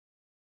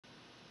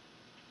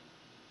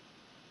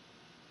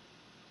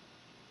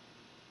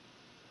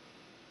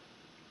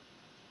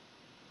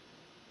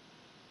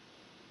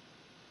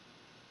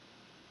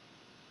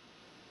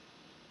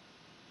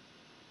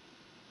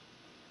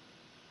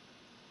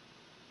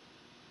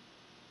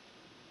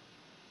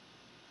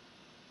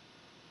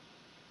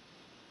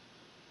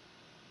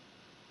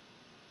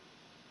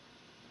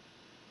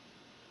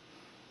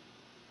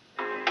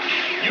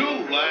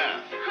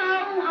laugh.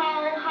 Ho,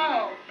 ho,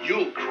 ho.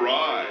 You'll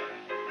cry.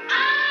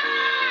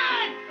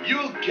 Ah!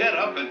 You'll get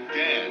up and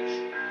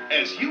dance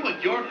as you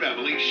and your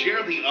family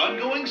share the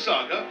ongoing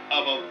saga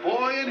of a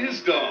boy and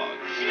his dog.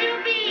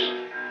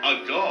 Snoopy!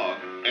 A dog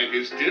and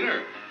his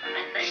dinner.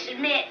 I must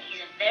admit,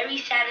 he's a very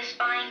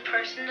satisfying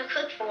person to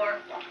cook for.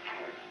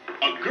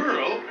 A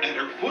girl and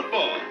her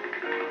football.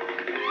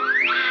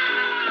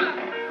 Ah!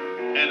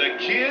 And a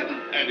kid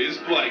and his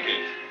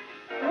blanket.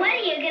 What are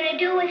you going to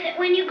do with it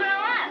when you grow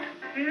up?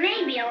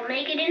 Maybe I'll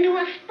make it into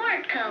a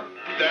sport coat.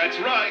 That's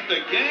right,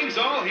 the gang's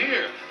all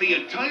here. The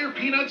entire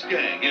Peanuts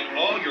gang and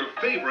all your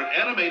favorite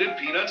animated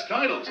Peanuts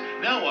titles.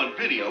 Now on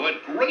video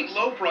at great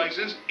low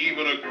prices,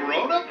 even a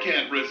grown-up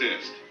can't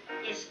resist.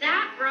 Is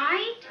that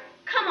right?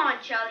 Come on,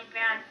 Charlie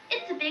Brown.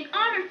 It's a big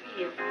honor for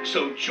you.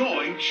 So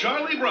join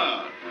Charlie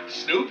Brown,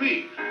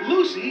 Snoopy,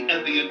 Lucy,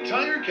 and the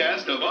entire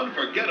cast of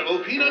unforgettable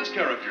Peanuts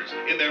characters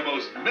in their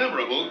most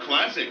memorable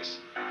classics.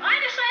 I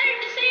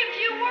decided to say a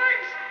few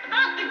words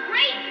about the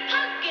Great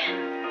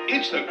Pumpkin.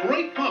 It's the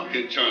Great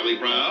Pumpkin, Charlie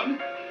Brown.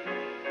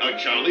 A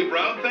Charlie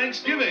Brown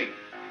Thanksgiving.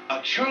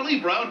 A Charlie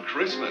Brown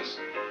Christmas.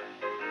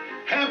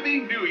 Happy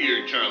New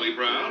Year, Charlie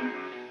Brown.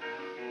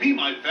 Be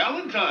my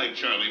Valentine,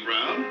 Charlie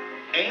Brown.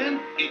 And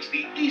it's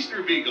the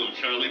Easter Beagle,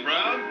 Charlie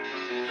Brown.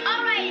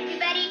 All right,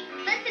 everybody,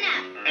 listen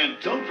up. And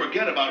don't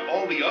forget about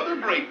all the other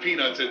great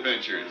Peanuts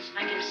adventures.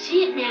 I can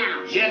see it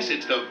now. Yes,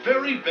 it's the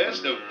very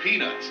best of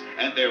Peanuts,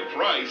 and they're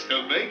priced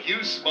to make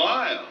you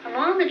smile. Of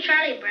all the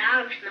Charlie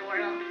Browns in the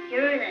world,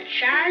 you're the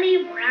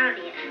Charlie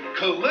Browniest.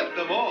 Collect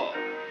them all,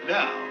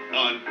 now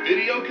on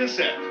video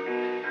cassette.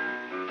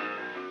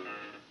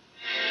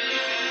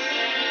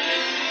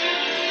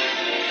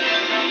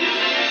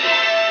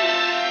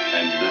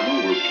 And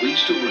now we're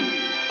pleased to bring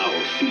you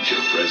our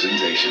feature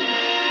presentation.